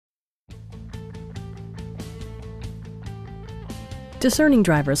Discerning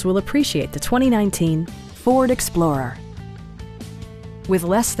drivers will appreciate the 2019 Ford Explorer. With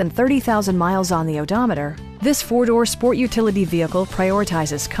less than 30,000 miles on the odometer, this four-door sport utility vehicle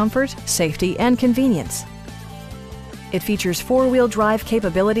prioritizes comfort, safety, and convenience. It features four-wheel drive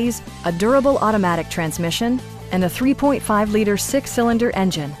capabilities, a durable automatic transmission, and a 3.5-liter six-cylinder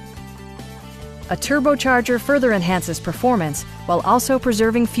engine. A turbocharger further enhances performance while also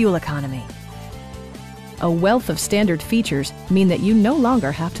preserving fuel economy. A wealth of standard features mean that you no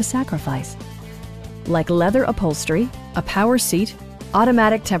longer have to sacrifice, like leather upholstery, a power seat,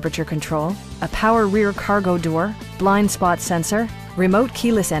 automatic temperature control, a power rear cargo door, blind spot sensor, remote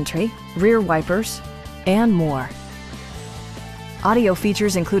keyless entry, rear wipers, and more. Audio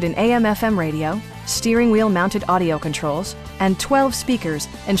features include an AM/FM radio, steering wheel mounted audio controls, and 12 speakers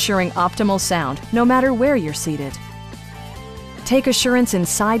ensuring optimal sound no matter where you're seated. Take assurance in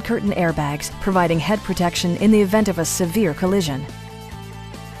side curtain airbags, providing head protection in the event of a severe collision.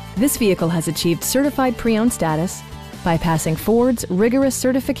 This vehicle has achieved certified pre-owned status by passing Ford's rigorous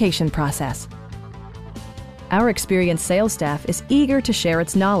certification process. Our experienced sales staff is eager to share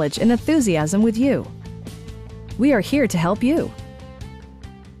its knowledge and enthusiasm with you. We are here to help you.